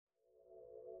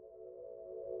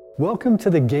Welcome to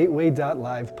the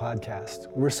Gateway.live podcast.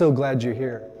 We're so glad you're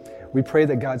here. We pray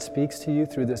that God speaks to you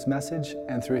through this message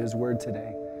and through His Word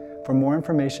today. For more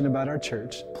information about our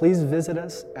church, please visit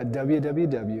us at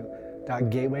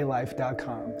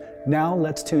www.gatewaylife.com. Now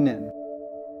let's tune in.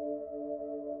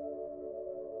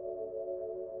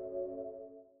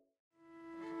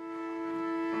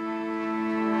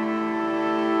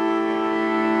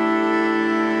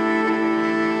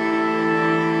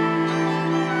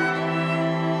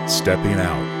 Stepping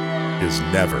out is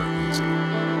never easy.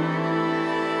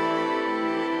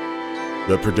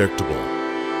 The predictable,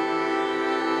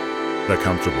 the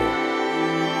comfortable,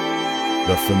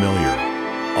 the familiar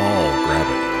all grab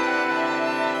at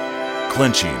you.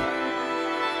 Clenching,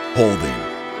 holding,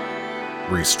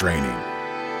 restraining.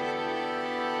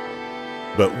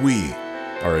 But we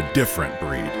are a different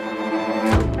breed.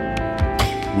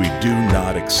 We do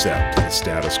not accept the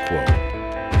status quo.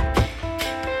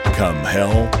 Come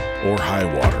hell or high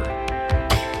water,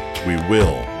 we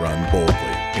will run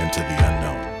boldly into the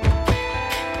unknown.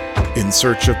 In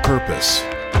search of purpose,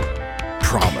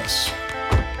 promise,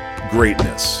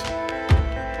 greatness,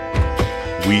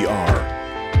 we are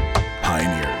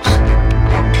pioneers.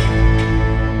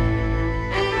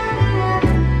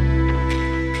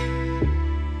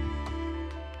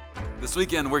 This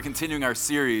weekend, we're continuing our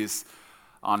series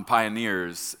on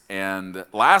pioneers. And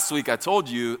last week, I told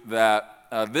you that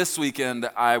this weekend,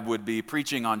 I would be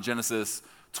preaching on Genesis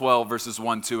 12, verses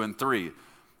 1, 2, and 3.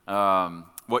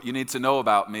 What you need to know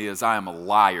about me is I am a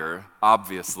liar,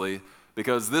 obviously,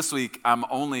 because this week I'm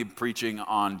only preaching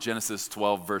on Genesis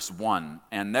 12, verse 1.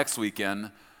 And next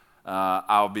weekend,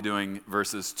 I'll be doing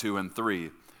verses 2 and 3.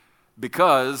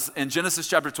 Because in Genesis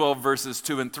chapter 12, verses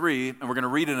 2 and 3, and we're going to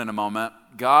read it in a moment,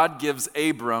 God gives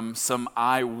Abram some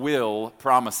I will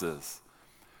promises.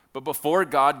 But before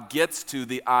God gets to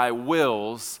the I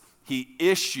wills, He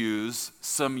issues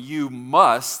some you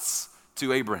musts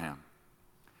to Abraham.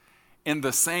 In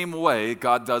the same way,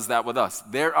 God does that with us.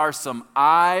 There are some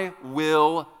I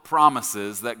will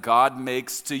promises that God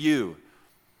makes to you.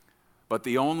 But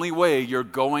the only way you're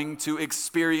going to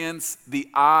experience the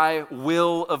I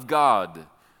will of God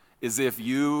is if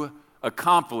you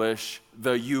accomplish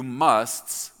the you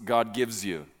musts God gives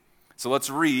you. So let's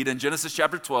read in Genesis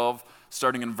chapter 12,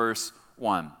 starting in verse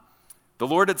 1. The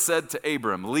Lord had said to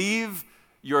Abram, leave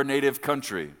your native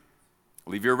country,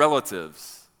 leave your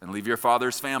relatives, and leave your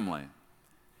father's family,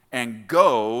 and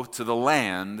go to the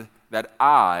land that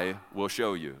I will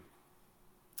show you.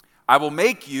 I will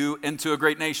make you into a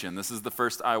great nation. This is the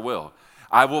first I will.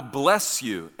 I will bless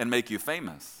you and make you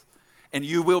famous, and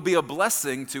you will be a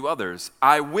blessing to others.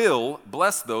 I will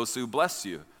bless those who bless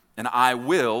you, and I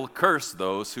will curse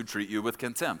those who treat you with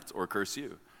contempt or curse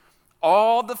you.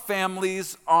 All the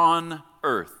families on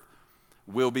earth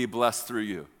will be blessed through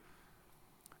you.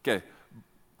 Okay,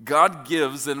 God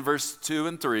gives in verse 2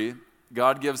 and 3,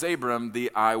 God gives Abram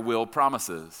the I will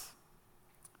promises.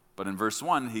 But in verse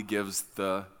 1, He gives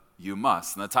the you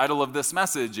must. And the title of this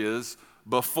message is,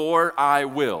 Before I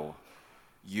Will,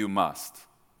 You Must.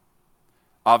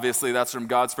 Obviously, that's from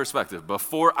God's perspective.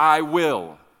 Before I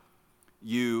will,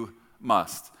 you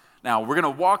must. Now, we're going to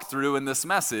walk through in this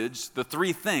message the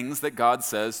three things that God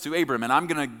says to Abram, and I'm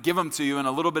going to give them to you in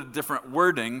a little bit different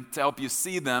wording to help you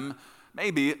see them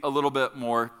maybe a little bit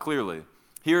more clearly.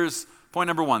 Here's point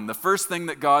number 1. The first thing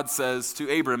that God says to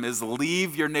Abram is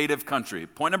leave your native country.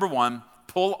 Point number 1,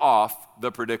 pull off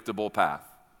the predictable path.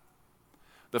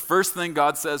 The first thing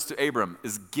God says to Abram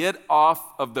is get off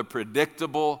of the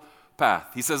predictable path.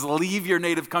 He says, leave your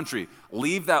native country.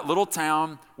 Leave that little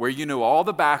town where you know all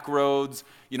the back roads,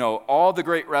 you know, all the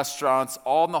great restaurants,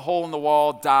 all the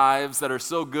hole-in-the-wall dives that are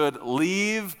so good.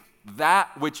 Leave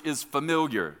that which is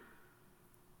familiar.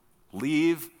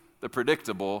 Leave the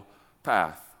predictable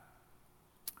path.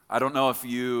 I don't know if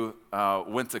you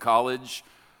went to college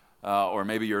or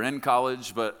maybe you're in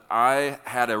college, but I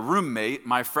had a roommate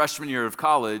my freshman year of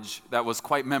college that was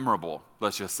quite memorable,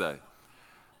 let's just say.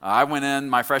 I went in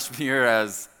my freshman year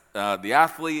as the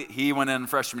athlete. He went in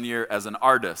freshman year as an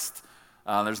artist.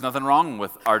 There's nothing wrong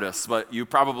with artists, but you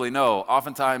probably know,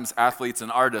 oftentimes athletes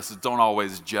and artists don't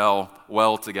always gel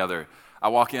well together. I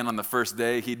walk in on the first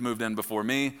day. He'd moved in before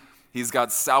me. He's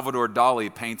got Salvador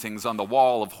Dali paintings on the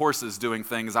wall of horses doing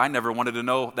things I never wanted to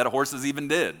know that horses even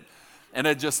did. And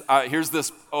it just, here's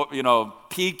this,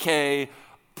 PK,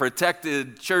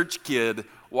 protected church kid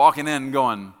walking in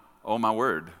going, oh my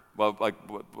word. Well, like,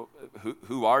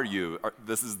 who are you?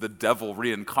 This is the devil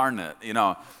reincarnate, It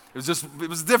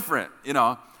was different,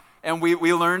 And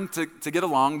we learned to get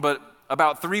along, but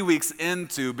about 3 weeks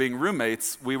into being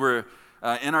roommates, we were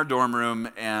in our dorm room,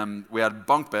 and we had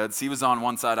bunk beds. He was on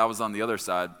one side, I was on the other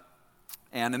side.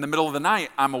 And in the middle of the night,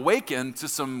 I'm awakened to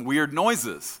some weird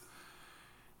noises.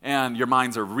 And your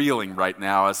minds are reeling right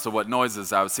now as to what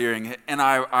noises I was hearing. And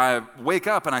I wake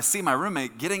up and I see my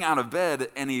roommate getting out of bed,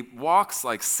 and he walks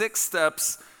like 6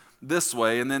 steps this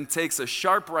way and then takes a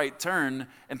sharp right turn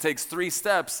and takes 3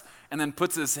 steps and then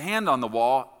puts his hand on the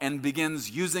wall and begins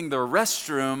using the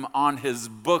restroom on his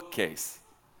bookcase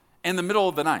in the middle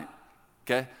of the night,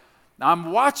 okay? Now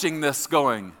I'm watching this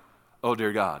going, oh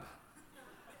dear God,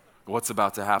 what's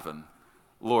about to happen?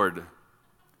 Lord,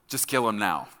 just kill him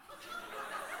now.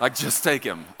 Like, just take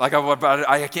him. Like,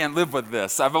 I can't live with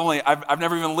this. I've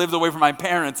never even lived away from my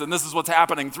parents, and this is what's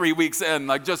happening 3 weeks in.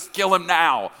 Like, just kill him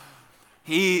now.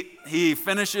 He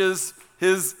finishes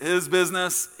his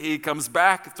business. He comes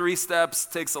back 3 steps,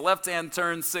 takes a left-hand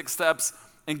turn 6 steps,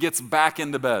 and gets back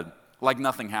into bed like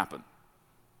nothing happened.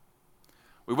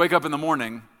 We wake up in the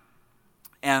morning,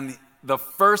 and the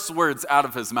first words out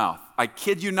of his mouth, I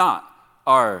kid you not,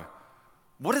 are,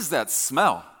 "What is that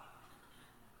smell?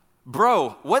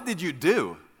 Bro, what did you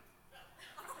do?"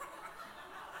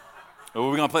 Oh,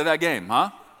 we're going to play that game,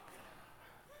 huh?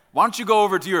 Why don't you go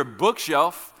over to your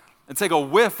bookshelf and take a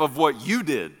whiff of what you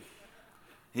did?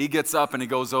 He gets up and he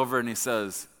goes over and he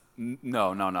says,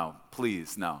 no,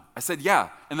 please, no. I said, yeah,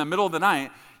 in the middle of the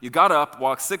night, you got up,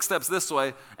 walked 6 steps this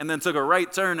way, and then took a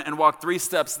right turn and walked 3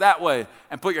 steps that way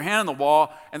and put your hand on the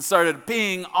wall and started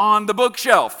peeing on the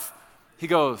bookshelf. He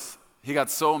got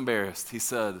so embarrassed. He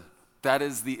said, that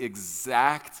is the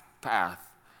exact path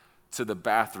to the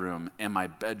bathroom in my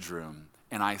bedroom,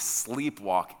 and I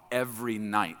sleepwalk every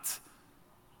night.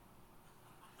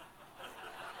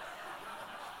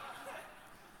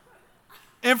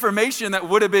 Information that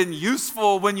would have been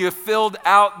useful when you filled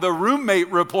out the roommate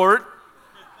report.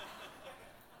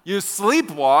 You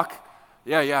sleepwalk.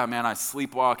 Yeah, man, I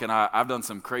sleepwalk, and I've done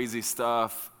some crazy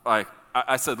stuff. Like,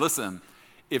 I said, listen,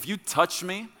 if you touch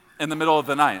me in the middle of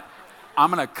the night,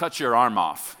 I'm going to cut your arm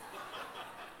off.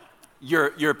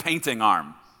 Your painting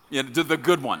arm, the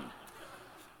good one.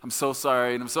 I'm so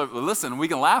sorry. And listen, we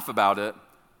can laugh about it,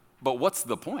 but what's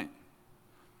the point?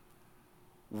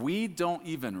 We don't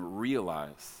even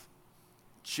realize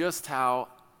just how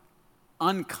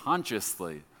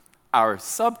unconsciously our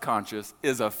subconscious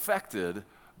is affected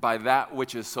by that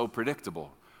which is so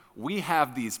predictable. We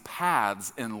have these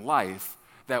paths in life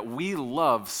that we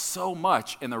love so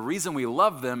much, and the reason we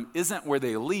love them isn't where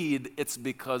they lead, it's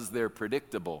because they're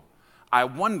predictable. I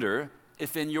wonder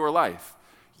if in your life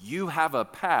you have a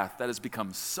path that has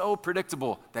become so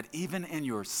predictable that even in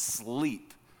your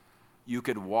sleep you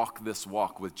could walk this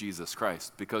walk with Jesus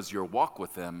Christ because your walk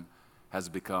with him has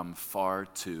become far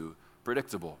too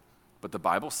predictable. But the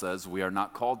Bible says we are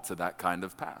not called to that kind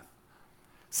of path.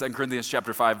 2 Corinthians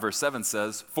chapter 5, verse 7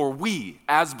 says, "For we,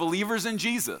 as believers in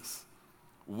Jesus,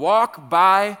 walk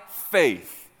by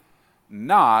faith,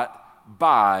 not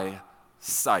by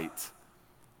sight."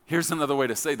 Here's another way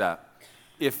to say that.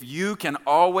 If you can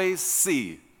always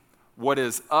see what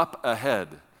is up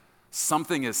ahead,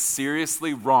 something is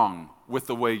seriously wrong with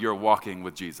the way you're walking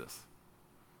with Jesus.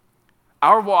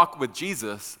 Our walk with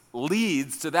Jesus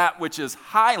leads to that which is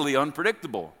highly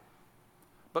unpredictable.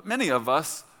 But many of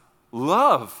us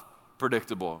love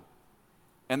predictable.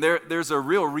 And there's a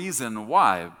real reason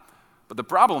why. But the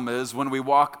problem is when we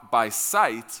walk by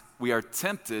sight, we are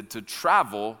tempted to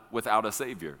travel without a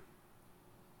Savior.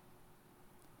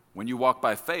 When you walk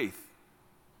by faith,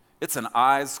 it's an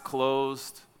eyes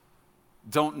closed,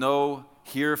 don't know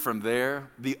here from there.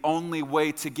 The only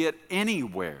way to get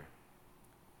anywhere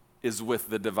is with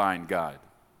the divine guide.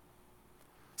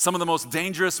 Some of the most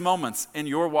dangerous moments in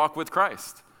your walk with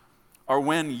Christ are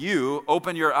when you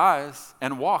open your eyes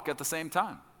and walk at the same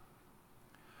time.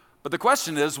 But the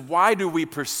question is, why do we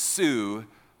pursue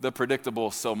the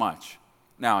predictable so much?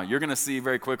 Now, you're going to see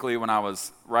very quickly when I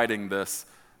was writing this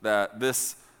that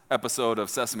this episode of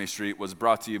Sesame Street was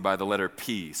brought to you by the letter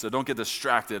P. So don't get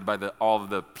distracted by all of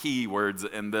the P words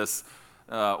in this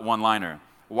one-liner.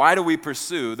 Why do we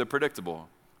pursue the predictable?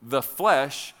 The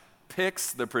flesh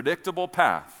picks the predictable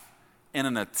path in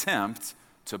an attempt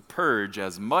to purge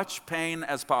as much pain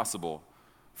as possible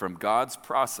from God's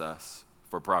process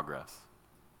for progress.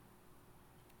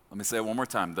 Let me say it one more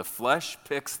time. The flesh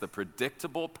picks the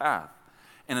predictable path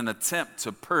in an attempt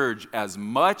to purge as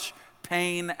much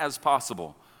pain as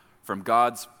possible from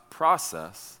God's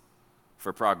process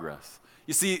for progress.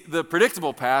 You see, the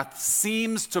predictable path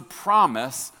seems to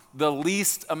promise the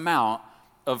least amount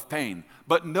of pain,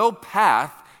 but no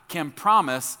path can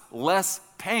promise less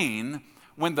pain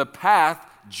when the path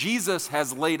Jesus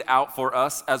has laid out for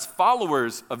us as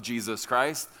followers of Jesus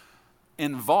Christ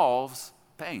involves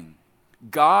pain.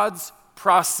 God's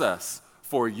process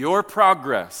for your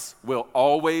progress will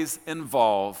always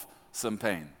involve some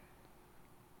pain.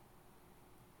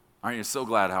 Aren't you so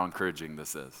glad how encouraging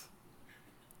this is?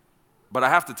 But I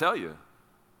have to tell you,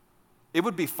 it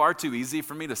would be far too easy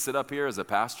for me to sit up here as a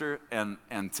pastor and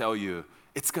tell you,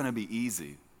 it's going to be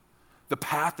easy. The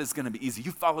path is going to be easy.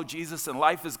 You follow Jesus and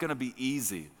life is going to be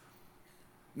easy.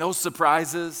 No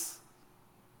surprises,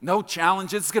 no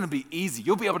challenges. It's going to be easy.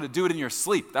 You'll be able to do it in your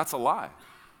sleep. That's a lie.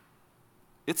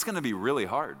 It's going to be really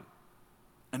hard.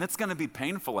 And it's going to be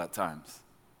painful at times.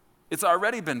 It's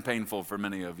already been painful for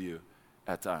many of you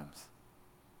at times.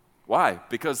 Why?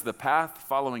 Because the path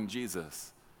following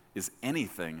Jesus is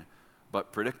anything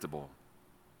but predictable.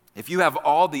 If you have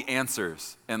all the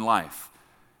answers in life,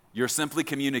 you're simply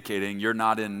communicating you're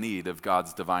not in need of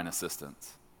God's divine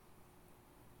assistance.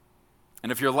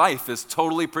 And if your life is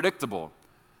totally predictable,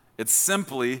 it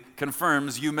simply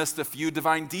confirms you missed a few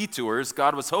divine detours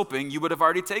God was hoping you would have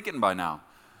already taken by now.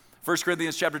 1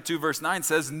 Corinthians chapter 2, verse 9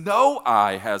 says, "No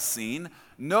eye has seen,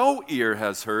 no ear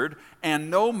has heard, and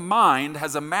no mind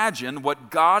has imagined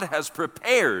what God has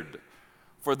prepared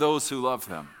for those who love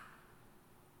him."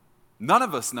 None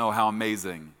of us know how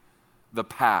amazing the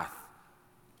path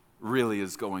really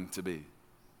is going to be.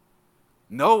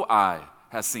 No eye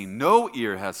has seen, no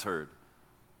ear has heard.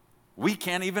 We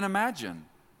can't even imagine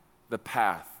the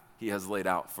path he has laid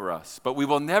out for us. But we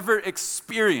will never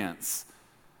experience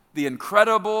the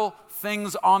incredible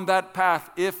things on that path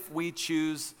if we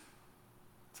choose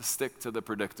to stick to the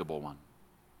predictable one.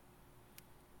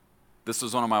 This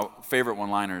was one of my favorite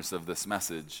one-liners of this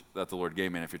message that the Lord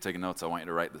gave me. And if you're taking notes, I want you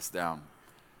to write this down.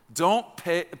 Don't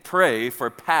pray for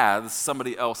paths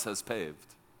somebody else has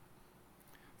paved.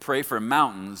 Pray for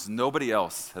mountains nobody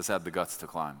else has had the guts to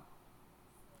climb.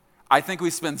 I think we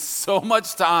spend so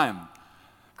much time,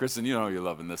 Kristen, you know you're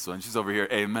loving this one. She's over here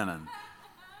amening.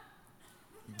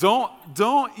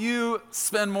 Don't you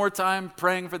spend more time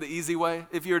praying for the easy way,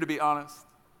 if you're to be honest?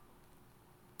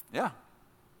 Yeah,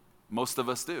 most of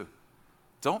us do.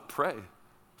 Don't pray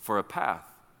for a path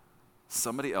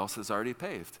somebody else has already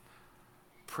paved.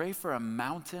 Pray for a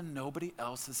mountain nobody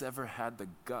else has ever had the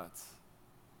guts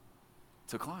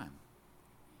to climb.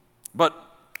 But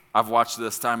I've watched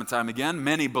this time and time again.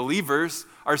 Many believers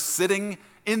are sitting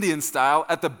Indian style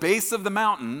at the base of the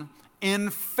mountain in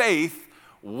faith,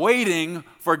 waiting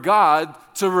for God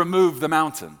to remove the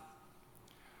mountain.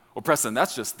 Well, Preston,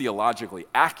 that's just theologically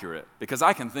accurate, because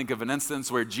I can think of an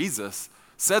instance where Jesus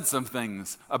said some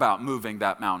things about moving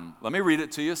that mountain. Let me read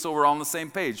it to you so we're all on the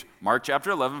same page. Mark chapter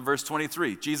 11, verse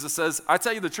 23. Jesus says, "I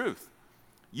tell you the truth.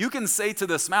 You can say to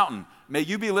this mountain, 'May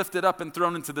you be lifted up and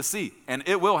thrown into the sea,' and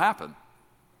it will happen.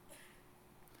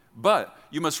 But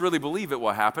you must really believe it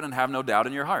will happen and have no doubt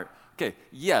in your heart." Okay,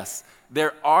 yes,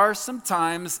 there are some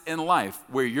times in life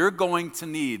where you're going to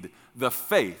need the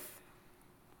faith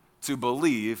to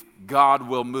believe God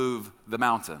will move the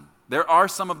mountain. There are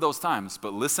some of those times,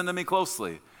 but listen to me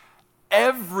closely.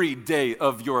 Every day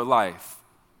of your life,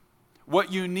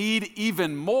 what you need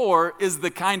even more is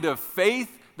the kind of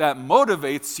faith that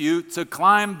motivates you to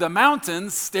climb the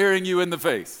mountains staring you in the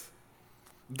face.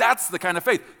 That's the kind of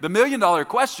faith. The $1,000,000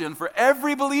 question for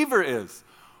every believer is,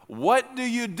 what do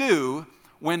you do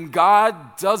when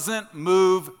God doesn't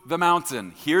move the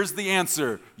mountain? Here's the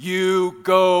answer. You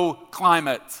go climb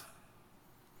it.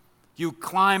 You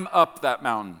climb up that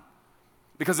mountain.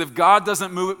 Because if God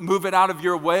doesn't move it out of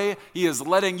your way, he is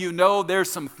letting you know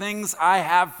there's some things I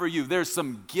have for you. There's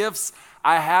some gifts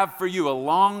I have for you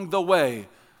along the way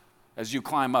as you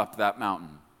climb up that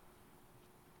mountain.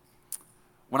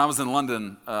 When I was in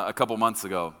London a couple months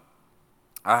ago,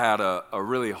 I had a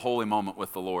really holy moment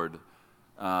with the Lord,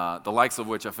 the likes of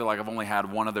which I feel like I've only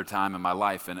had one other time in my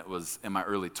life, and it was in my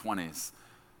early 20s.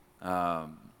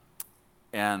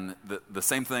 And the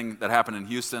same thing that happened in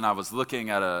Houston, I was looking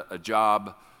at a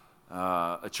job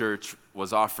a church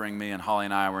was offering me, and Holly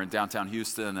and I were in downtown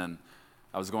Houston, and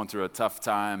I was going through a tough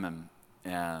time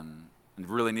and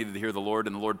really needed to hear the Lord,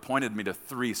 and the Lord pointed me to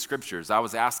 3 scriptures. I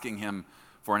was asking him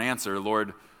for an answer.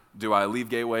 Lord, do I leave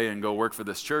Gateway and go work for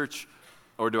this church,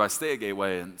 or do I stay at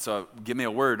Gateway? And so give me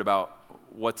a word about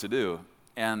what to do.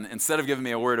 And instead of giving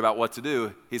me a word about what to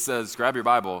do, he says, grab your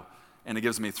Bible, and he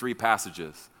gives me 3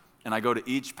 passages. And I go to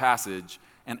each passage,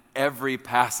 and every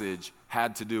passage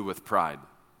had to do with pride.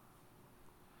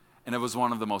 And it was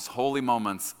one of the most holy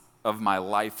moments of my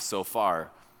life so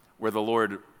far, where the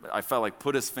Lord, I felt like,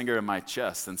 put his finger in my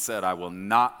chest and said, I will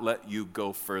not let you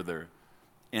go further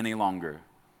any longer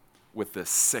with this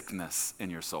sickness in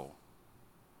your soul.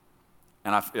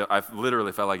 And I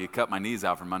literally felt like he cut my knees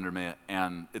out from under me,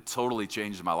 and it totally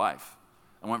changed my life.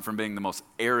 I went from being the most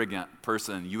arrogant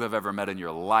person you have ever met in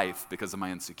your life because of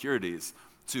my insecurities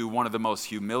to one of the most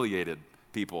humiliated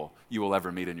people you will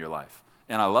ever meet in your life.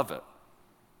 And I love it.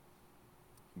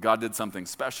 God did something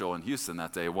special in Houston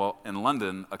that day. Well, in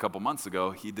London a couple months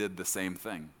ago, he did the same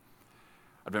thing.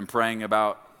 I've been praying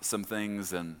about some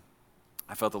things, and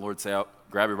I felt the Lord say, oh,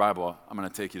 grab your Bible, I'm going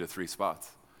to take you to 3 spots.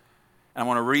 And I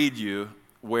want to read you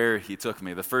where he took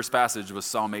me. The first passage was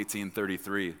Psalm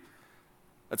 18:33.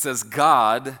 It says,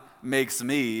 God makes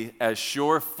me as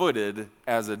sure-footed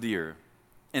as a deer,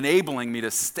 enabling me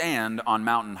to stand on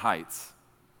mountain heights.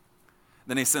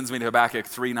 Then he sends me to Habakkuk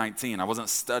 3:19. I wasn't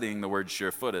studying the word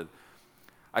sure-footed.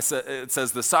 It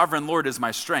says, the sovereign Lord is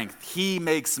my strength. He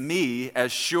makes me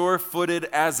as sure-footed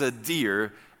as a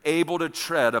deer, able to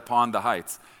tread upon the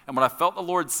heights. And what I felt the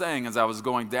Lord saying as I was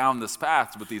going down this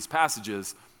path with these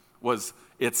passages was,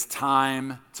 it's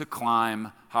time to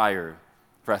climb higher,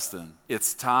 Preston.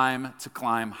 It's time to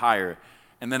climb higher.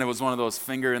 And then it was one of those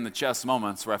finger in the chest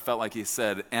moments where I felt like he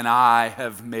said, and I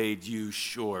have made you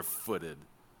sure-footed.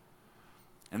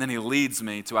 And then he leads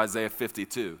me to Isaiah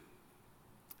 52.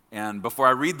 And before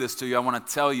I read this to you, I want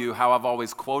to tell you how I've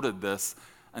always quoted this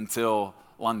until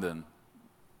London,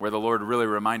 where the Lord really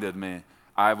reminded me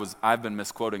I've been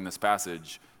misquoting this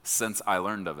passage since I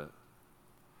learned of it.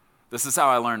 This is how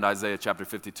I learned Isaiah chapter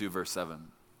 52, verse 7.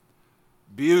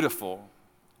 Beautiful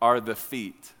are the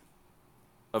feet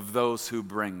of those who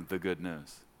bring the good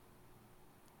news.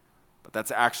 But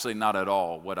that's actually not at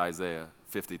all what Isaiah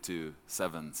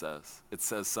 52:7 says. It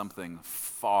says something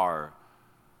far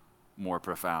more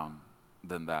profound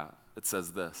than that. It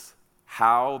says this,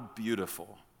 how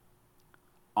beautiful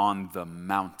on the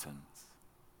mountains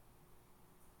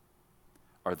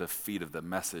are the feet of the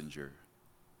messenger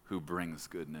who brings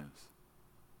good news.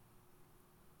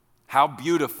 How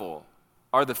beautiful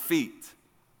are the feet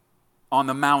on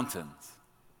the mountains.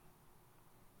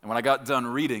 And when I got done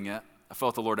reading it, I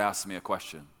felt the Lord ask me a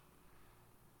question.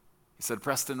 He said,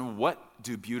 Preston, what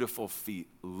do beautiful feet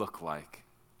look like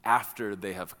after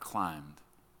they have climbed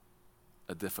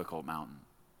a difficult mountain?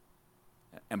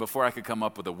 And before I could come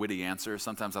up with a witty answer,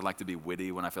 sometimes I like to be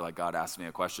witty when I feel like God asked me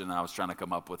a question and I was trying to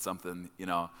come up with something,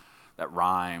 that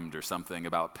rhymed or something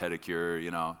about pedicure,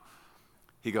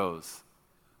 He goes,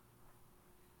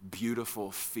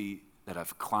 beautiful feet that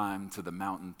have climbed to the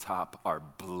mountaintop are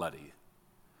bloody.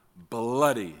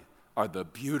 Bloody are the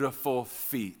beautiful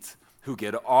feet who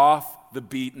get off the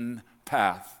beaten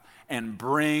path and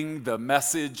bring the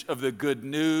message of the good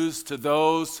news to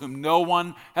those whom no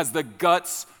one has the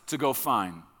guts to go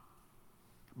find.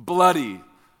 Bloody,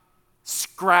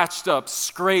 scratched up,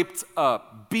 scraped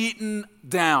up, beaten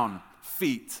down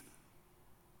feet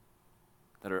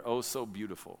that are oh so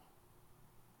beautiful.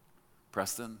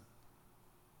 Preston,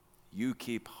 you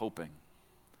keep hoping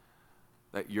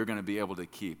that you're going to be able to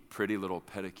keep pretty little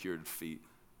pedicured feet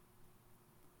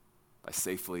by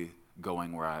safely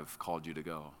going where I've called you to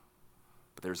go.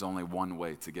 But there's only one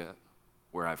way to get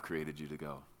where I've created you to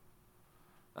go.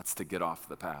 That's to get off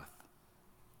the path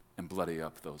and bloody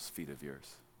up those feet of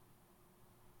yours.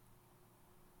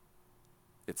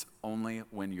 It's only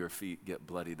when your feet get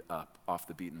bloodied up off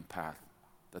the beaten path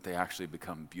that they actually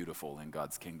become beautiful in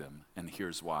God's kingdom. And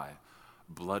here's why.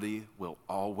 Bloody will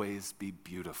always be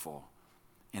beautiful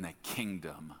in a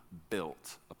kingdom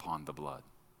built upon the blood.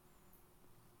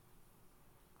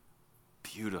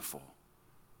 Beautiful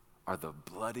are the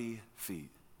bloody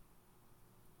feet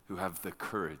who have the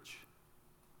courage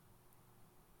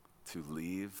to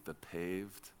leave the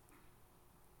paved,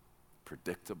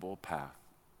 predictable path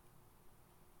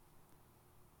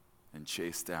and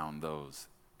chase down those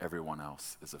everyone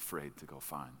else is afraid to go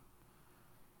find.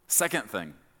 Second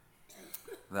thing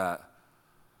that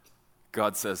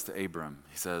God says to Abram,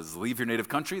 he says, leave your native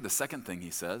country. The second thing he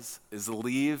says is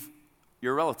leave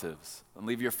your relatives and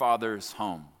leave your father's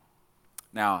home.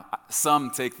 Now, some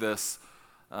take this,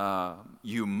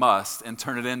 you must, and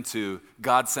turn it into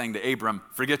God saying to Abram,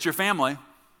 forget your family.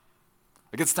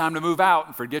 Like it's time to move out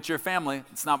and forget your family.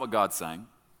 It's not what God's saying.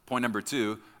 Point number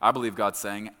 2, I believe God's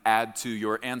saying, add to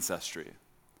your ancestry.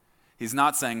 He's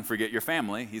not saying forget your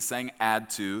family. He's saying add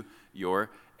to your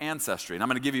ancestry. And I'm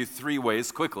going to give you 3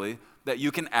 ways quickly that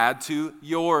you can add to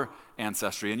your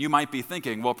ancestry. And you might be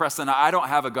thinking, well, Preston, I don't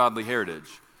have a godly heritage.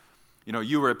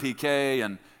 You were a PK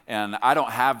and I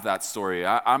don't have that story.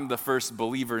 I'm the first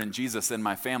believer in Jesus in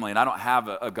my family and I don't have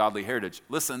a godly heritage.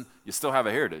 Listen, you still have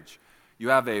a heritage. You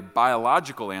have a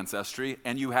biological ancestry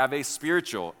and you have a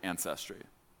spiritual ancestry.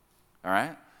 All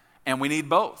right? And we need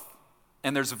both.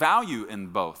 And there's value in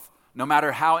both, no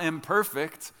matter how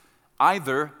imperfect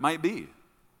either might be.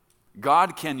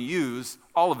 God can use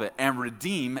all of it and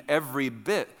redeem every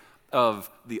bit of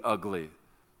the ugly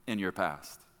in your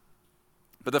past.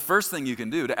 But the first thing you can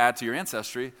do to add to your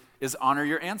ancestry is honor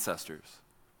your ancestors.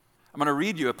 I'm going to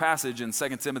read you a passage in 2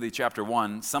 Timothy chapter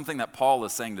 1, something that Paul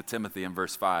is saying to Timothy in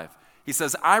verse 5. He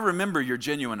says, I remember your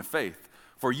genuine faith,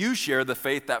 for you share the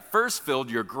faith that first filled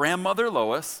your grandmother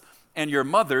Lois and your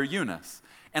mother Eunice.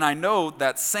 And I know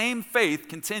that same faith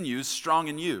continues strong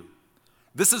in you.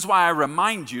 This is why I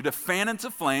remind you to fan into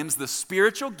flames the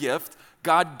spiritual gift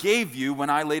God gave you when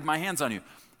I laid my hands on you.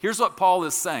 Here's what Paul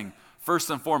is saying, first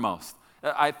and foremost.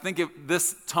 I think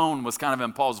this tone was kind of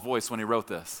in Paul's voice when he wrote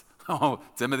this. Oh,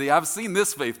 Timothy, I've seen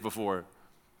this faith before.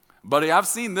 Buddy, I've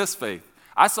seen this faith.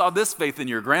 I saw this faith in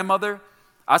your grandmother.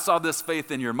 I saw this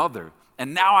faith in your mother.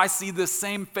 And now I see this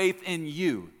same faith in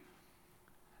you.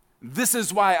 This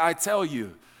is why I tell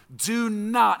you, do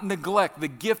not neglect the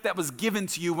gift that was given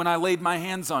to you when I laid my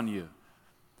hands on you.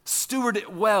 Steward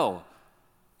it well.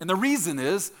 And the reason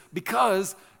is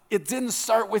because it didn't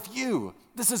start with you.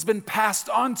 This has been passed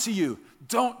on to you.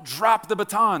 Don't drop the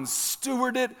baton.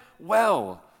 Steward it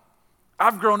well.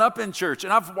 I've grown up in church,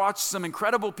 and I've watched some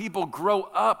incredible people grow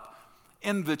up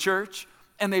in the church,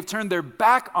 and they've turned their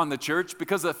back on the church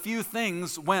because a few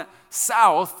things went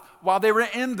south while they were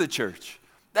in the church.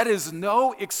 That is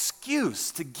no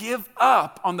excuse to give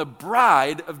up on the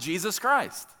bride of Jesus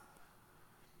Christ.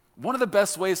 One of the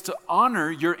best ways to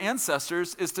honor your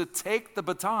ancestors is to take the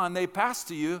baton they passed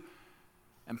to you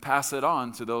and pass it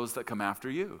on to those that come after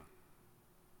you.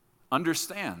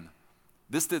 Understand,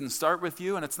 this didn't start with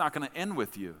you and it's not going to end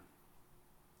with you.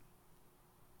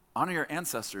 Honor your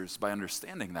ancestors by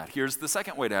understanding that. Here's the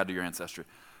second way to add to your ancestry.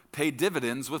 Pay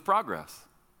dividends with progress.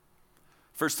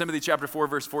 1 Timothy chapter 4,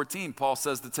 verse 14, Paul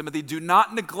says to Timothy, do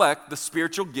not neglect the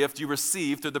spiritual gift you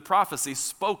received through the prophecy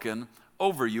spoken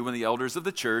over you when the elders of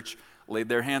the church laid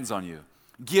their hands on you.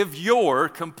 Give your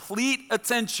complete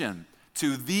attention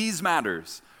to these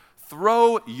matters.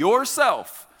 Throw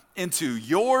yourself into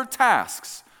your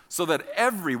tasks so that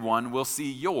everyone will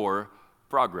see your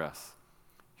progress.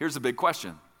 Here's a big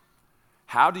question.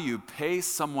 How do you pay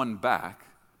someone back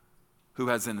who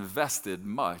has invested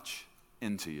much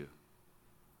into you?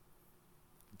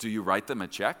 Do you write them a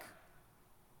check?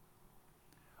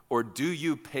 Or do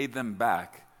you pay them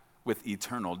back with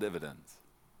eternal dividends?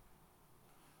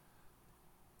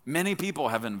 Many people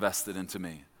have invested into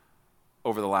me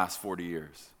over the last 40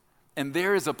 years. And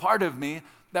there is a part of me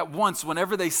that wants,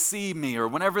 whenever they see me or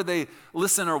whenever they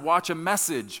listen or watch a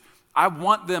message, I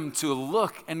want them to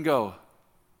look and go,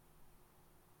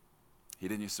 he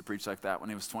didn't used to preach like that when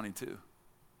he was 22.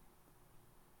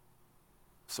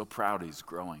 So proud he's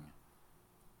growing.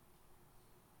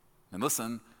 And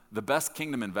listen, the best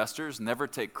kingdom investors never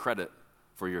take credit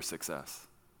for your success.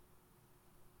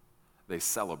 They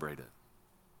celebrate it.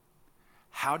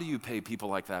 How do you pay people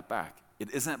like that back? It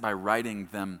isn't by writing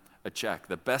them a check.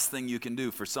 The best thing you can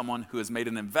do for someone who has made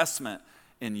an investment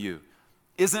in you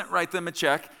isn't write them a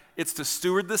check. It's to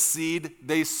steward the seed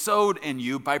they sowed in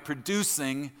you by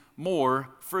producing more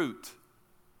fruit.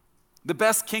 The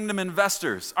best kingdom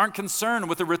investors aren't concerned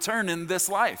with a return in this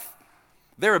life.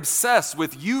 They're obsessed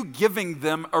with you giving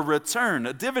them a return,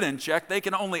 a dividend check they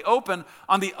can only open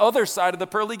on the other side of the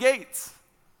pearly gates.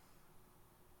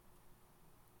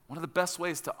 One of the best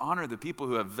ways to honor the people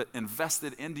who have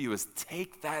invested into you is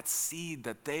take that seed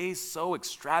that they so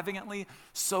extravagantly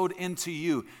sowed into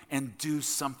you and do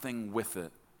something with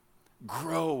it.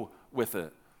 Grow with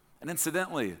it. And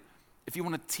incidentally, if you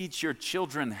want to teach your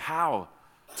children how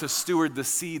to steward the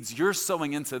seeds you're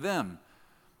sowing into them,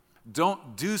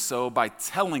 don't do so by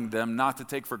telling them not to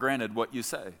take for granted what you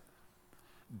say.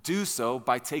 Do so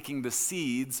by taking the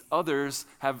seeds others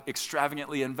have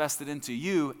extravagantly invested into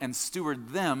you and steward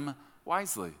them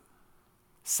wisely.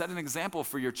 Set an example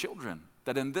for your children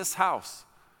that in this house,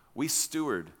 we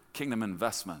steward kingdom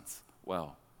investments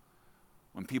well.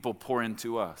 When people pour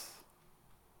into us,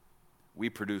 we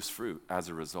produce fruit as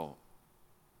a result.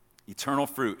 Eternal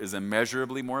fruit is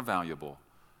immeasurably more valuable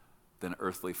than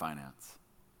earthly finance.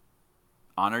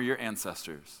 Honor your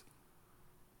ancestors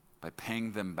by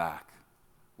paying them back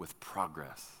with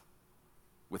progress,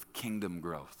 with kingdom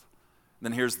growth.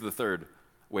 Then here's the third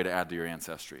way to add to your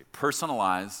ancestry.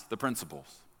 Personalize the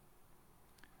principles.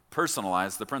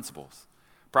 Personalize the principles.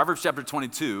 Proverbs chapter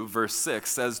 22, verse 6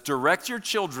 says, direct your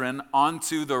children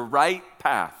onto the right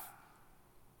path,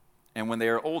 and when they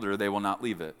are older, they will not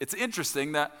leave it. It's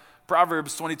interesting that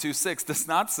Proverbs 22:6 does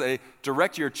not say,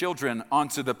 direct your children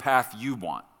onto the path you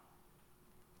want.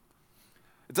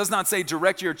 It does not say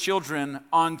direct your children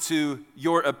onto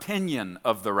your opinion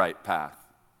of the right path.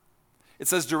 It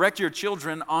says, direct your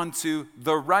children onto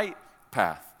the right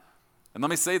path. And let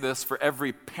me say this for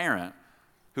every parent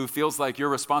who feels like your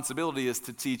responsibility is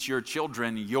to teach your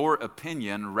children your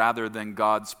opinion rather than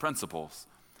God's principles.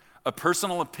 A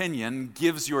personal opinion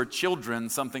gives your children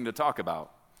something to talk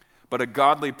about, but a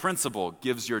godly principle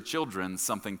gives your children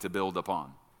something to build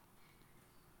upon.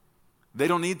 They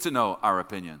don't need to know our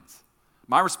opinions.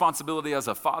 My responsibility as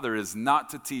a father is not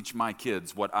to teach my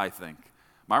kids what I think.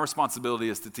 My responsibility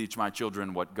is to teach my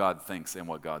children what God thinks and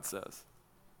what God says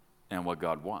and what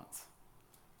God wants.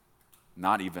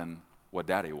 Not even what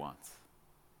daddy wants.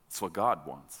 It's what God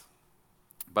wants.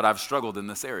 But I've struggled in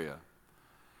this area.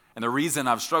 And the reason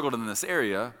I've struggled in this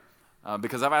area,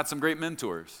 because I've had some great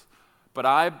mentors, but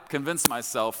I convinced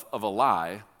myself of a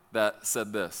lie that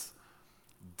said this: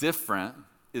 different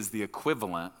is the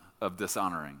equivalent of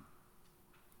dishonoring.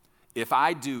 If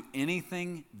I do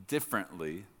anything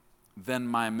differently than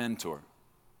my mentor,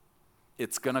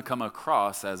 it's going to come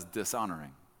across as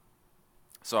dishonoring.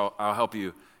 So I'll help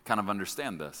you kind of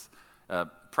understand this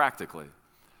practically.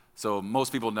 So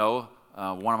most people know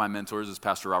one of my mentors is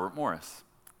Pastor Robert Morris,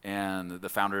 and the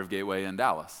founder of Gateway in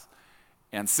Dallas.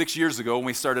 And 6 years ago, when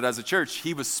we started as a church,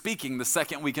 he was speaking the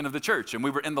second weekend of the church. And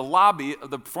we were in the lobby of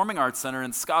the Performing Arts Center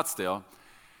in Scottsdale.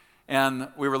 And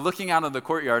we were looking out in the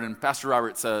courtyard, and Pastor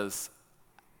Robert says,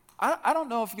 I don't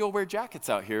know if you'll wear jackets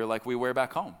out here like we wear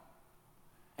back home.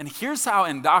 And here's how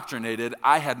indoctrinated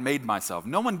I had made myself.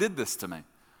 No one did this to me.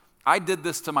 I did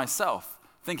this to myself,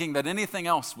 thinking that anything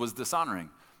else was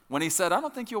dishonoring. When he said, I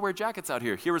don't think you'll wear jackets out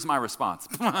here, here was my response.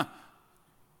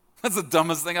 That's the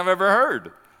dumbest thing I've ever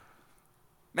heard.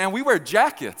 Man, we wear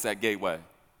jackets at Gateway.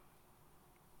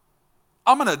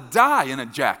 I'm going to die in a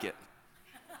jacket.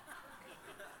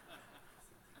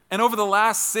 And over the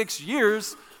last 6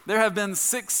 years, there have been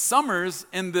 6 summers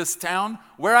in this town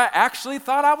where I actually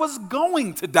thought I was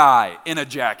going to die in a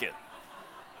jacket.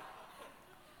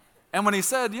 And when he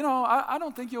said, I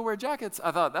don't think you'll wear jackets,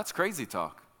 I thought, that's crazy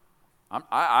talk.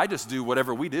 I just do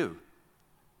whatever we do.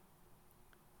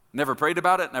 Never prayed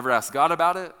about it, never asked God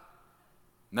about it,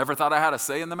 never thought I had a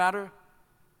say in the matter.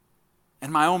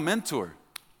 And my own mentor,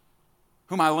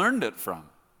 whom I learned it from,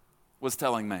 was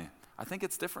telling me, I think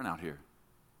it's different out here.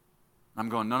 I'm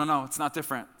going, no, it's not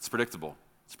different. It's predictable.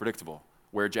 It's predictable.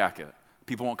 Wear a jacket.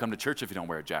 People won't come to church if you don't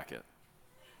wear a jacket.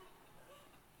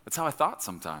 That's how I thought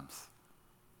sometimes.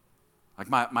 Like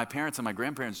my parents and my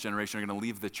grandparents' generation are going to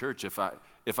leave the church if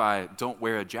I don't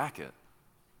wear a jacket.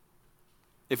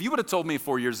 If you would have told me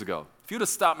 4 years ago, if you would have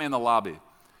stopped me in the lobby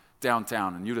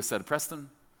downtown and you'd have said, Preston,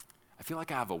 I feel like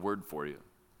I have a word for you.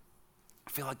 I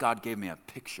feel like God gave me a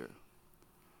picture.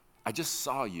 I just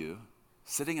saw you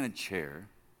sitting in a chair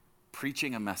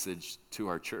preaching a message to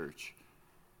our church,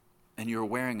 and you're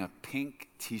wearing a pink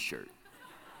t-shirt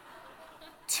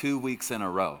 2 weeks in a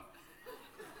row.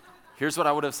 Here's what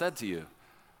I would have said to you.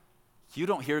 You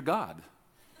don't hear God.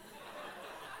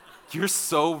 You're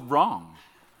so wrong.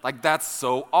 Like, that's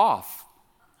so off.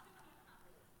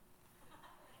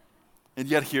 And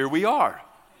yet here we are.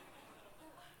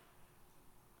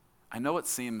 I know it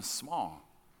seems small,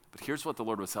 but here's what the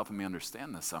Lord was helping me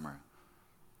understand this summer.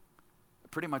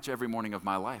 Pretty much every morning of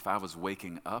my life, I was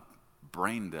waking up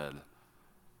brain dead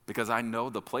because I know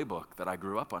the playbook that I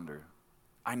grew up under.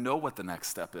 I know what the next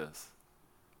step is.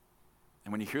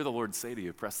 And when you hear the Lord say to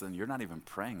you, Preston, you're not even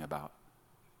praying about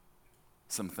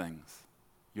some things.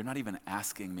 You're not even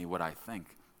asking me what I think.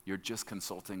 You're just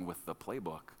consulting with the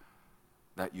playbook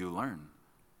that you learn.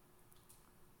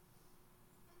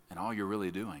 And all you're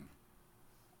really doing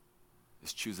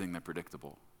is choosing the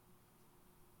predictable.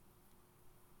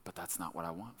 But that's not what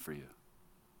I want for you.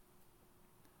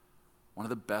 One of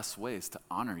the best ways to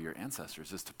honor your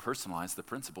ancestors is to personalize the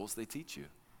principles they teach you.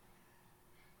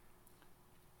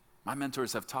 My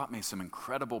mentors have taught me some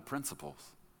incredible principles,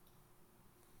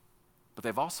 but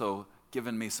they've also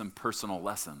given me some personal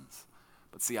lessons.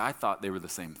 But see, I thought they were the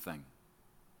same thing.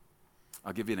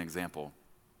 I'll give you an example.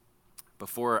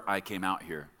 Before I came out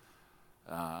here,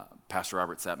 Pastor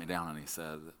Robert sat me down and he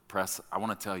said, Press, I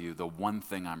want to tell you the one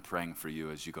thing I'm praying for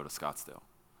you as you go to Scottsdale.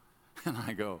 And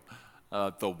I go,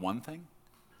 the one thing?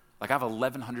 Like, I have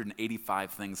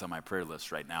 1,185 things on my prayer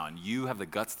list right now, and you have the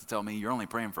guts to tell me you're only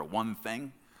praying for one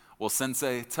thing? Well,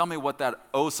 Sensei, tell me what that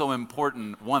oh so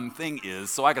important one thing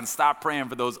is so I can stop praying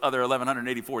for those other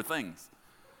 1,184 things.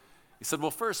 He said,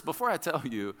 well, first, before I tell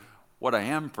you what I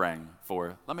am praying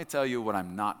for, let me tell you what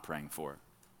I'm not praying for.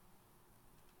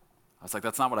 I was like,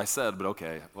 that's not what I said, but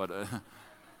okay.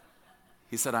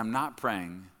 He said, I'm not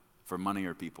praying for money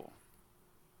or people.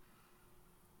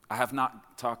 I have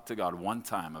not talked to God one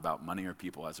time about money or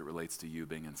people as it relates to you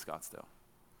being in Scottsdale.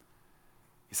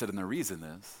 He said, and the reason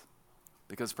is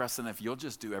because, Preston, if you'll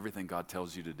just do everything God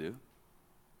tells you to do,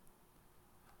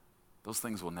 those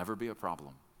things will never be a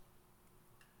problem.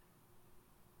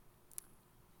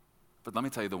 But let me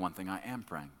tell you the one thing I am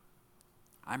praying.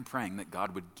 I'm praying that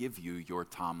God would give you your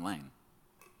Tom Lane.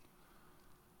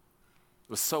 It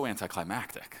was so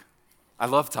anticlimactic. I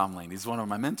love Tom Lane. He's one of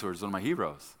my mentors, one of my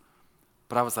heroes.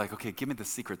 But I was like, okay, give me the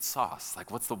secret sauce. Like,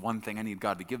 what's the one thing I need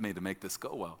God to give me to make this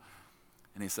go well?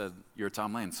 And he said, you're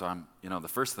Tom Lane. So I'm, the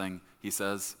first thing he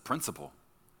says, principle.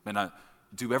 And I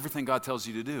do everything God tells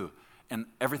you to do, and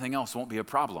everything else won't be a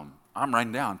problem. I'm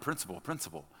writing down principle.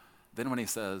 Then when he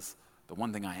says, the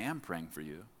one thing I am praying for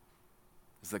you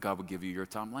is that God would give you your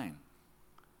Tom Lane.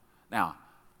 Now,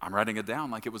 I'm writing it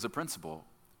down like it was a principle,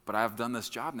 but I've done this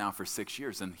job now for 6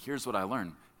 years, and here's what I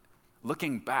learned.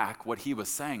 Looking back, what he was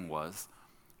saying was,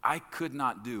 I could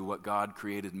not do what God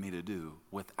created me to do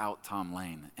without Tom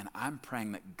Lane, and I'm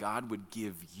praying that God would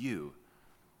give you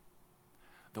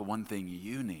the one thing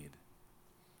you need,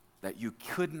 that you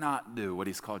could not do what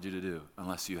he's called you to do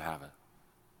unless you have it.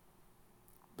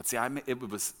 But see,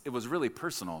 it was really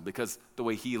personal, because the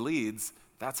way he leads,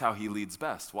 that's how he leads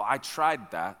best. Well, I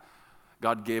tried that.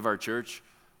 God gave our church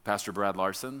Pastor Brad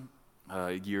Larson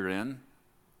a year in,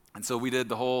 and so we did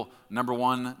the whole number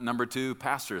one, number two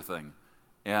pastor thing.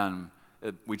 And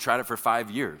we tried it for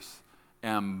 5 years,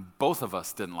 and both of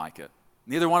us didn't like it.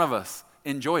 Neither one of us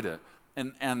enjoyed it.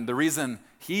 And the reason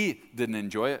he didn't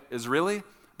enjoy it is really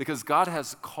because God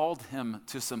has called him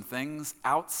to some things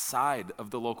outside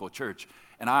of the local church.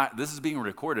 And this is being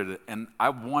recorded, and I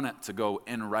want it to go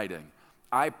in writing.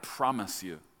 I promise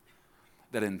you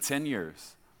that in 10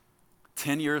 years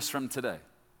from today,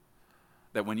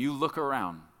 that when you look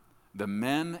around, the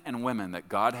men and women that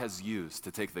God has used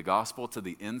to take the gospel to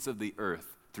the ends of the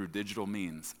earth through digital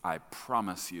means, I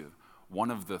promise you, one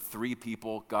of the 3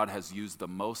 people God has used the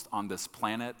most on this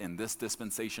planet in this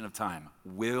dispensation of time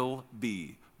will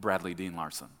be Bradley Dean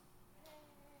Larson.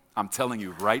 I'm telling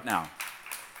you right now.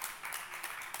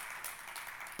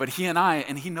 But he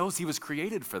knows he was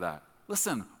created for that.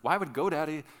 Listen, why would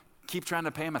GoDaddy keep trying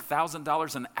to pay him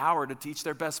 $1,000 an hour to teach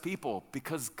their best people?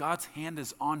 Because God's hand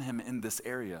is on him in this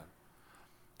area.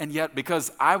 And yet,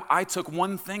 because I took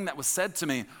one thing that was said to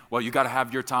me, well, you got to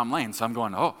have your Tom Lane. So I'm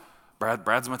going, oh,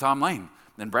 Brad's my Tom Lane.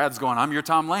 And Brad's going, I'm your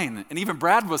Tom Lane. And even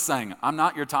Brad was saying, I'm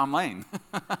not your Tom Lane.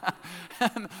 But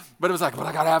it was like, but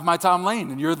I got to have my Tom Lane.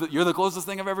 And you're the closest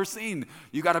thing I've ever seen.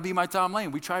 You got to be my Tom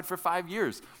Lane. We tried for 5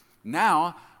 years.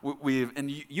 Now,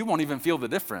 you won't even feel the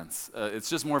difference. It's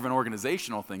just more of an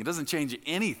organizational thing. It doesn't change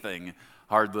anything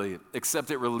hardly, except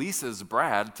it releases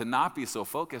Brad to not be so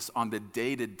focused on the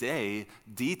day-to-day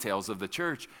details of the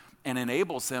church, and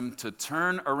enables him to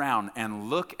turn around and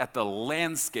look at the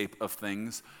landscape of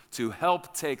things to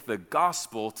help take the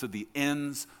gospel to the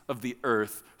ends of the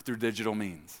earth through digital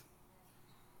means.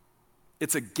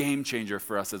 It's a game changer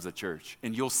for us as a church,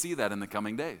 and you'll see that in the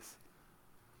coming days.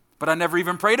 But I never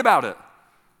even prayed about it,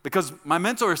 because my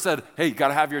mentor said, hey, you got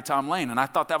to have your Tom Lane, and I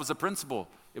thought that was a principle.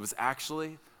 It was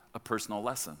actually a personal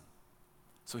lesson.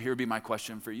 So here would be my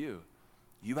question for you.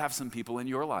 You have some people in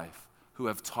your life who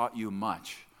have taught you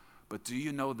much, but do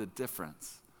you know the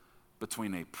difference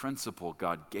between a principle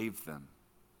God gave them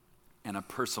and a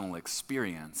personal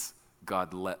experience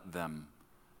God let them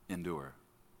endure?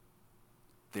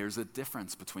 There's a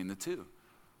difference between the two.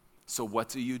 So what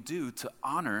do you do to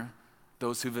honor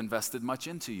those who've invested much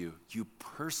into you? You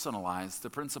personalize the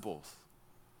principles.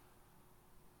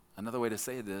 Another way to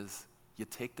say it is, you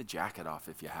take the jacket off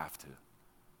if you have to.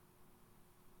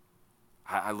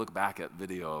 I look back at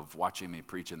video of watching me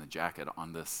preach in the jacket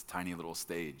on this tiny little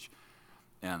stage,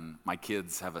 and my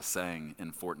kids have a saying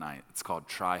in Fortnite. It's called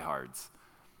tryhards.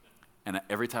 And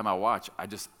every time I watch,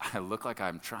 I look like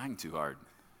I'm trying too hard.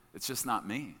 It's just not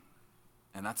me,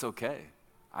 and that's okay.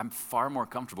 I'm far more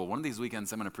comfortable. One of these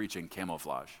weekends, I'm going to preach in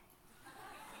camouflage,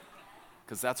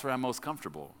 because that's where I'm most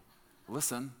comfortable.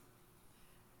 Listen,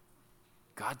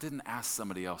 God didn't ask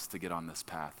somebody else to get on this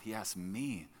path. He asked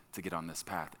me to get on this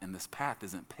path, and this path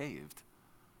isn't paved.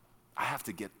 I have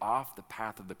to get off the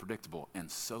path of the predictable,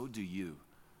 and so do you,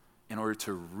 in order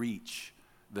to reach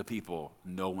the people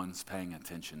no one's paying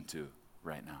attention to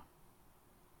right now.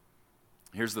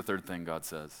 Here's the third thing God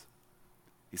says.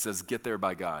 He says, get there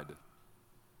by God.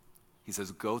 He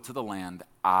says, go to the land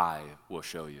I will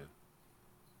show you.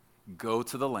 Go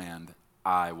to the land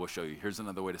I will show you. Here's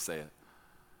another way to say it.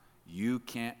 You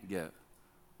can't get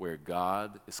where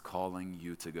God is calling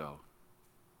you to go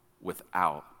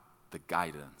without the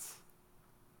guidance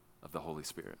of the Holy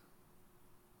Spirit.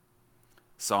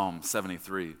 Psalm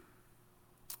 73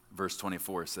 verse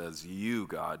 24 says, "You,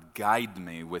 God, guide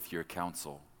me with your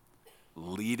counsel,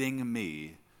 leading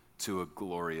me to a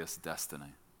glorious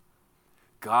destiny."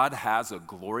 God has a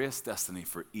glorious destiny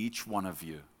for each one of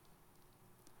you.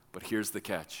 But here's the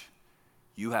catch.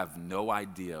 You have no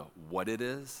idea what it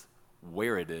is,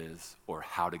 where it is, or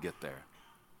how to get there.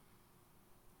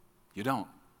 You don't.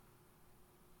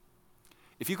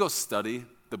 If you go study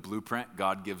the blueprint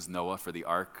God gives Noah for the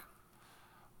ark,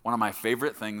 one of my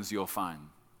favorite things you'll find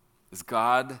is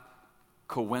God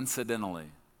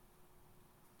coincidentally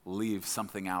leaves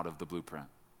something out of the blueprint.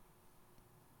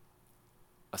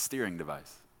 A steering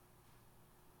device.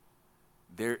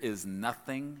 There is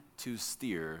nothing to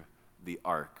steer the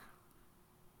ark.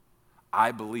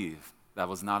 I believe that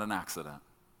was not an accident.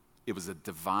 It was a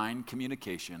divine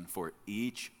communication for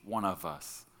each one of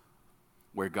us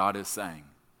where God is saying,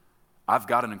 I've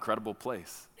got an incredible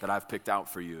place that I've picked out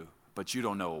for you, but you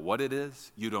don't know what it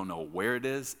is, you don't know where it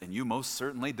is, and you most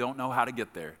certainly don't know how to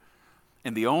get there.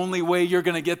 And the only way you're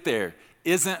going to get there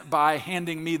isn't by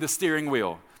handing me the steering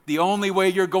wheel. The only way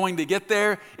you're going to get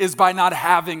there is by not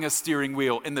having a steering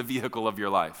wheel in the vehicle of your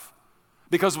life.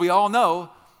 Because we all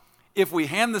know if we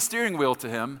hand the steering wheel to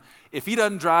him, if he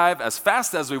doesn't drive as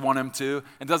fast as we want him to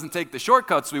and doesn't take the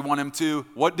shortcuts we want him to,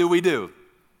 what do?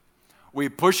 We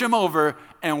push him over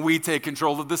and we take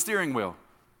control of the steering wheel.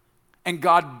 And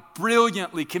God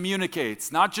brilliantly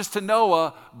communicates, not just to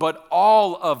Noah, but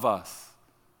all of us.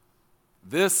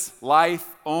 This life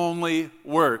only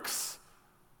works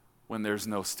when there's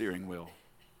no steering wheel.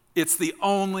 It's the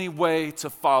only way to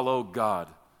follow God.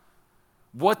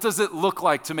 What does it look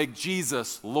like to make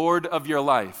Jesus Lord of your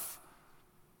life?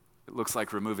 It looks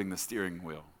like removing the steering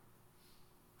wheel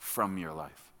from your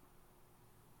life.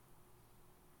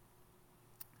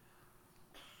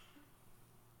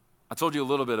 I told you a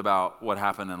little bit about what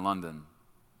happened in London,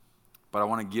 but I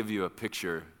want to give you a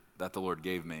picture that the Lord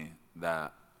gave me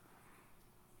that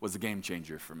was a game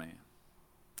changer for me.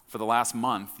 For the last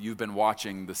month, you've been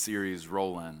watching the series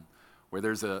Roll In, where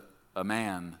there's a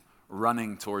man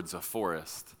running towards a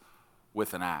forest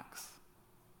with an axe.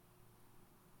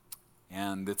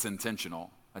 And it's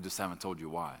intentional. I just haven't told you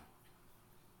why.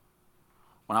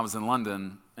 When I was in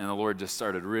London, and the Lord just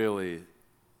started really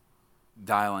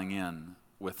dialing in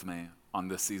with me on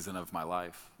this season of my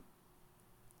life.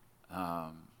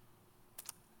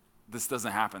 This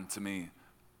doesn't happen to me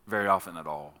very often at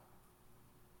all.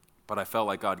 But I felt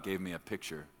like God gave me a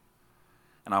picture.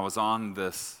 And I was on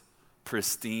this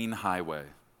pristine highway,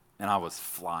 and I was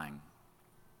flying.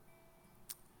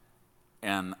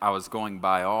 And I was going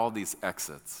by all these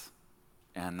exits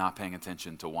and not paying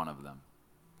attention to one of them.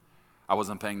 I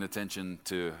wasn't paying attention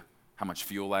to how much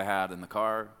fuel I had in the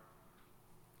car.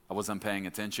 I wasn't paying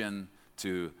attention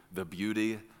to the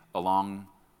beauty along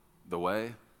the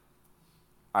way.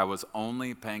 I was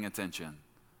only paying attention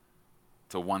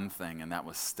to one thing, and that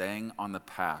was staying on the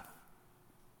path,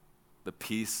 the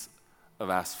piece of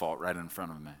asphalt right in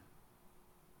front of me.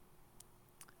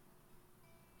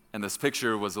 And this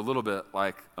picture was a little bit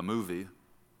like a movie,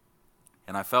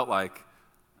 and I felt like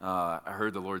I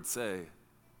heard the Lord say,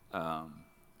 I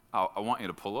want you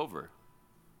to pull over.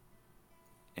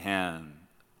 And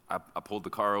I pulled the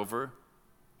car over,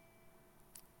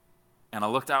 and I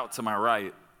looked out to my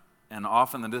right, and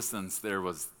off in the distance there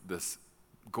was this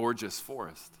gorgeous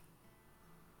forest.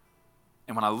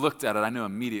 And when I looked at it, I knew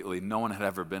immediately no one had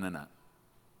ever been in it.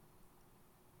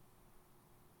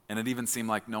 And it even seemed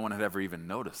like no one had ever even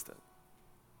noticed it.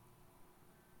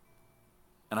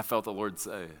 And I felt the Lord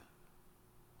say,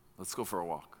 let's go for a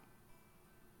walk.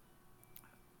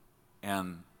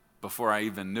 And before I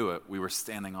even knew it, we were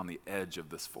standing on the edge of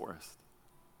this forest.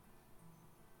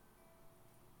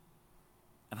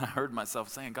 And I heard myself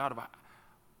saying, God,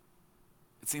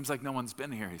 it seems like no one's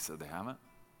been here. He said, they haven't.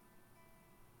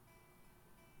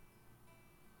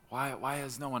 Why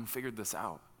has no one figured this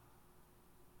out?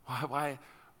 Why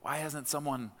hasn't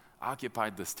someone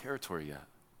occupied this territory yet?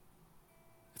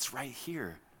 It's right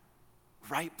here,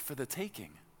 ripe for the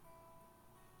taking.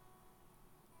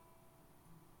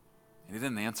 And he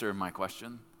didn't answer my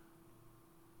question.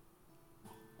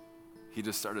 He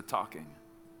just started talking.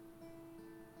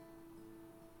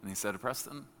 And he said,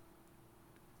 Preston,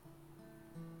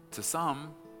 to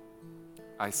some,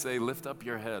 I say, lift up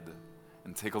your head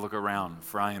and take a look around,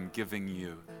 for I am giving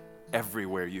you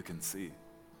everywhere you can see.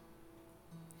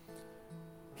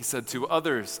 He said, to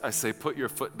others, I say, put your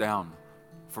foot down,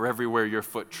 for everywhere your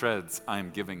foot treads, I am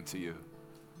giving to you.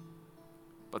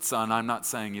 But son, I'm not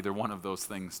saying either one of those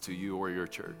things to you or your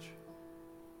church.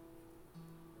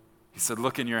 He said,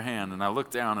 look in your hand. And I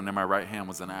looked down, and in my right hand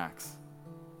was an axe.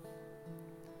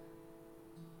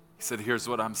 He He said, here's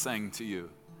what I'm saying to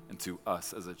you and to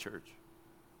us as a church.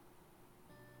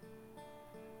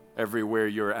 Everywhere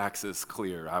your axe is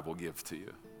clear, I will give to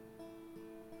you.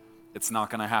 It's not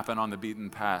going to happen on the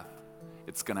beaten path.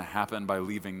 It's going to happen by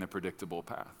leaving the predictable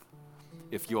path.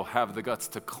 If you'll have the guts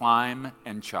to climb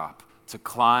and chop,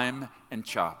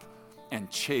 and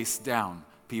chase down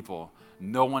people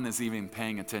no one is even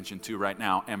paying attention to right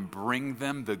now, and bring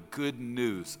them the good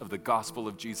news of the gospel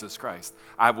of Jesus Christ,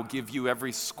 I will give you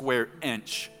every square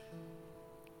inch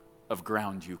of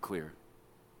ground you clear.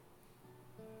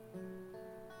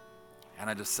 And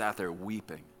I just sat there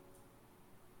weeping.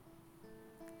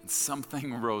 And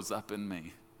something rose up in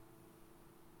me.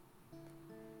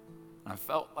 I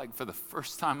felt like for the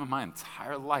first time in my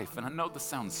entire life, and I know this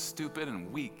sounds stupid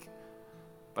and weak,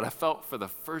 but I felt for the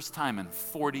first time in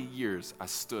 40 years, I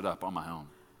stood up on my own.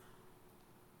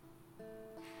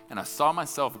 And I saw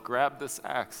myself grab this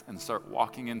axe and start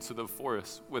walking into the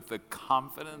forest with the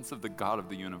confidence of the God of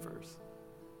the universe.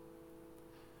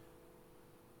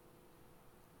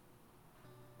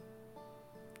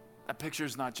 That picture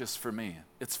is not just for me,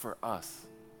 it's for us.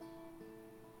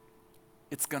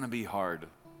 It's going to be hard.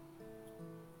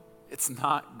 It's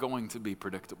not going to be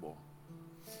predictable.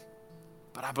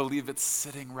 But I believe it's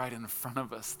sitting right in front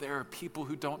of us. There are people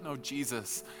who don't know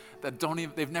Jesus,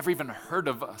 they've never even heard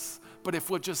of us. But if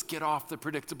we'll just get off the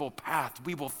predictable path,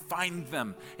 we will find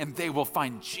them and they will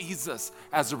find Jesus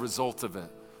as a result of it.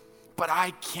 But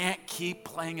I can't keep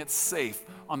playing it safe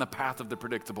on the path of the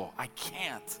predictable. I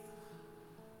can't.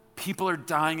 People are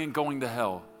dying and going to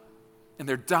hell, and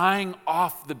they're dying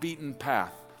off the beaten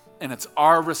path, and it's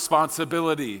our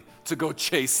responsibility to go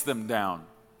chase them down.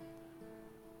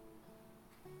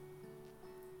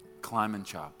 Climb and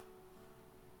chop.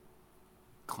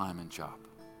 Climb and chop.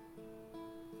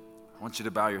 I want you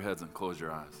to bow your heads and close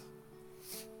your eyes.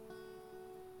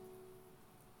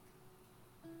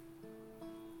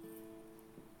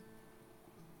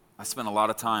 I spent a lot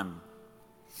of time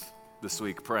this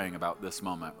week praying about this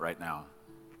moment right now.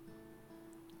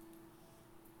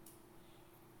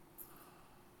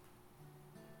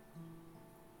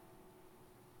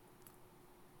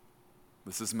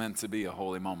 This is meant to be a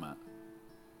holy moment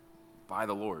by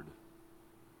the Lord.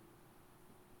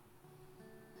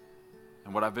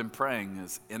 And what I've been praying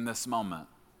is in this moment,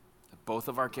 at both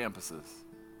of our campuses,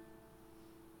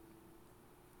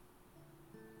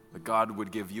 that God would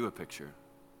give you a picture.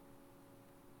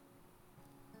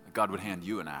 That God would hand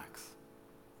you an axe.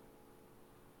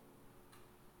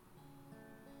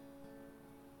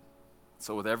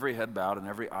 So with every head bowed and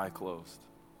every eye closed,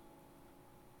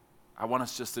 I want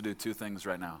us just to do two things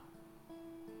right now.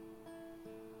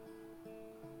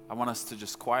 I want us to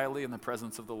just quietly in the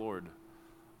presence of the Lord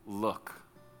look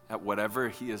at whatever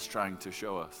He is trying to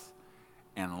show us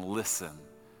and listen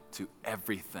to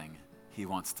everything He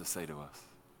wants to say to us.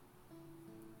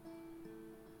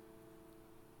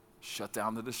 Shut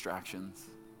down the distractions,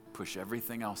 push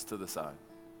everything else to the side.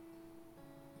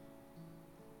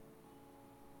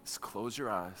 Just close your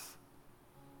eyes.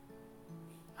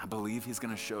 I believe He's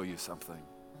going to show you something.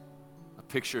 A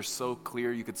picture so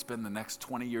clear you could spend the next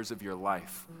 20 years of your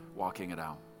life walking it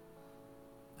out.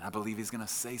 And I believe He's going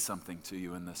to say something to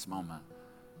you in this moment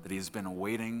that He's been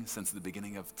waiting since the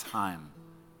beginning of time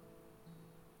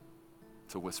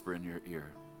to whisper in your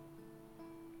ear.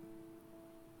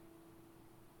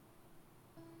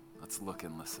 Let's look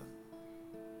and listen.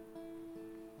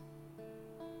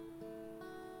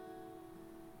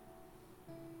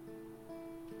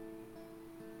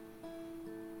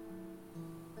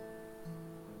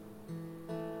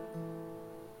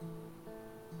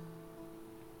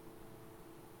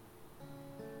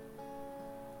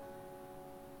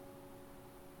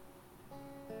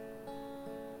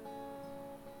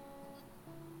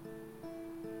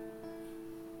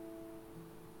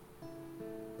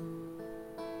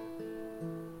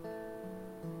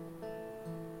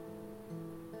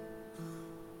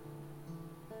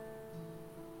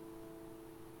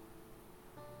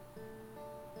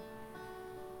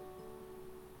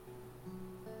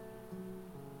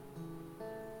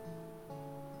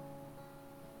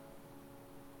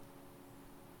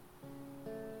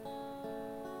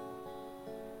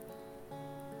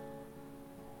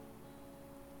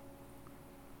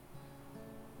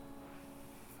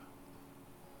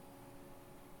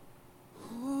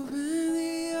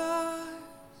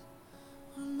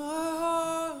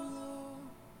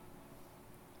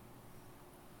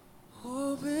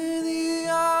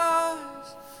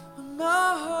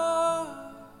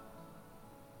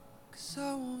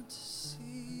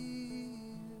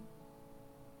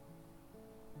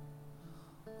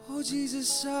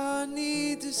 Jesus, I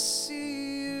need to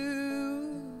see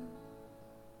you.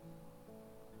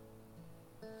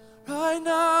 Right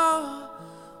now,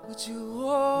 would you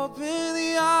open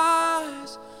the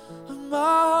eyes of my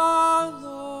heart,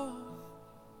 Lord?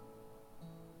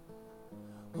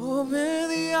 Open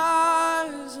the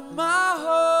eyes of my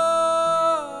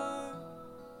heart.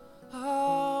 I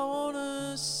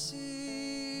wanna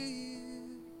see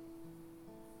you.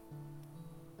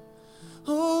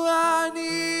 Oh, I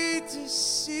need to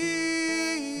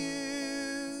see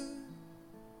you.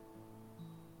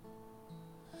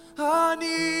 I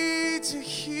need to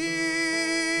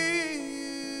hear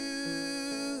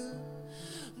you.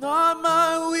 Not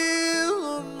my will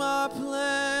or my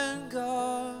plan,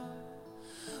 God,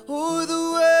 or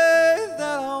the way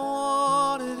that I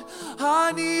want it.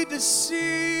 I need to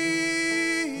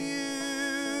see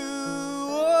you.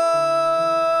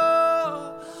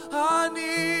 Oh, I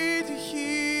need to hear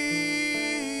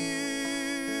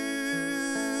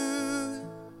you.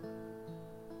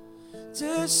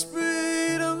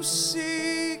 Desperate, I'm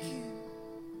seeking,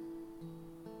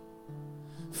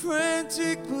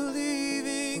 frantic,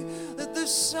 believing that the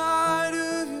sight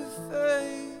of your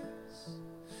face,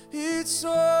 it's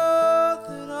all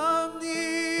that I'm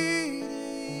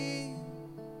needing.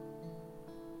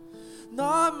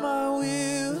 Not my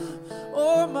will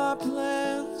or my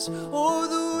plans or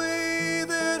the way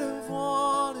that I've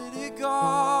wanted it,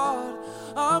 God.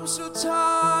 I'm so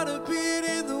tired of being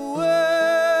in the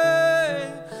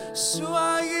way, so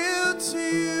I yield to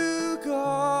you,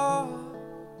 God.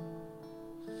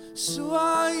 So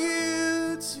I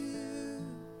yield to you.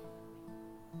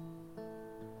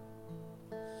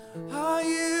 I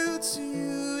yield to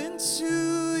you,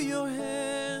 into your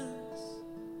hands.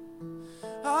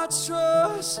 I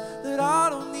trust that I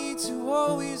don't need to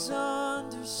always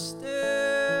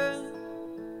understand.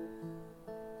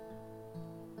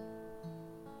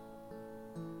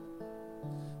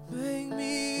 Make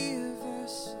me a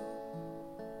vessel.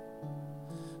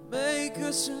 Make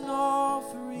us an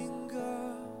offering,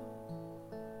 God.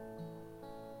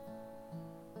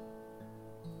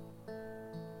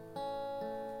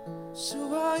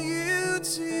 So I yield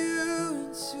to you,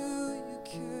 into your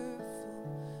careful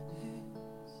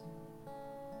hands.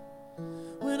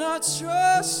 When I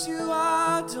trust you,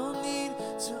 I don't need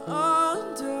to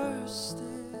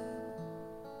understand.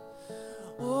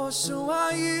 Oh, so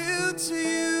I yield to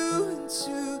you,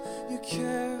 into your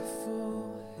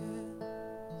careful hands.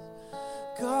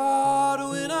 God,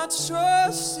 when I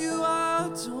trust you, I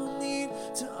don't need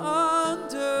to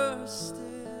understand.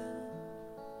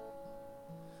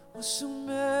 So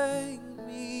make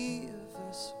me a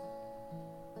vessel,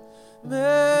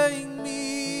 make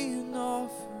me an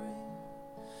offering,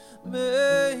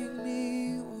 make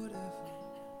me whatever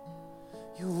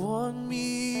you want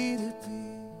me to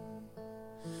be.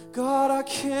 God, I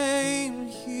came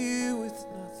here with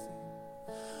nothing,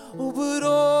 oh, but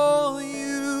all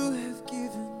you have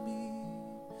given me.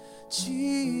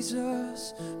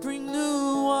 Jesus, bring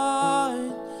new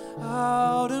wine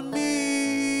out of me.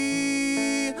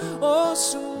 Oh,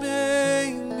 so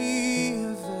make me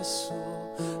a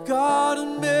vessel, God,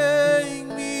 and make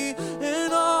me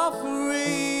an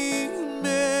offering.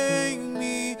 Make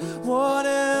me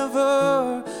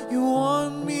whatever you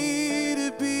want me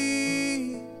to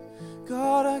be.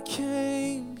 God, I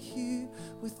came here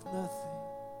with nothing,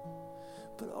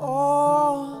 but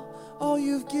all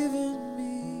you've given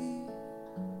me.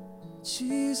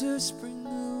 Jesus, bring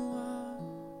new wine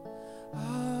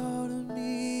out of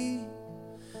me.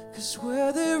 'Cause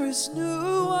where there is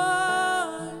new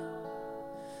wine,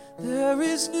 there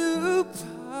is new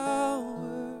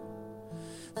power,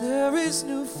 there is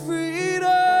new freedom,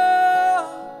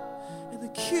 and the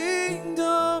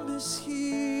kingdom is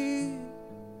here.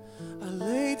 I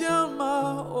lay down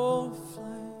my old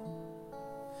flame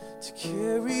to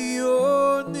carry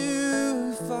your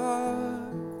new fire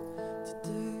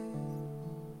today.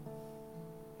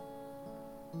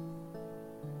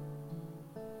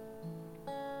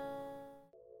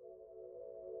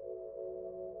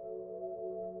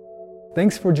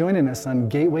 Thanks for joining us on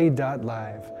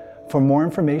Gateway.live. For more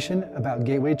information about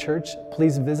Gateway Church,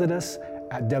 please visit us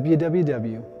at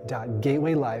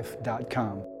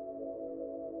www.gatewaylife.com.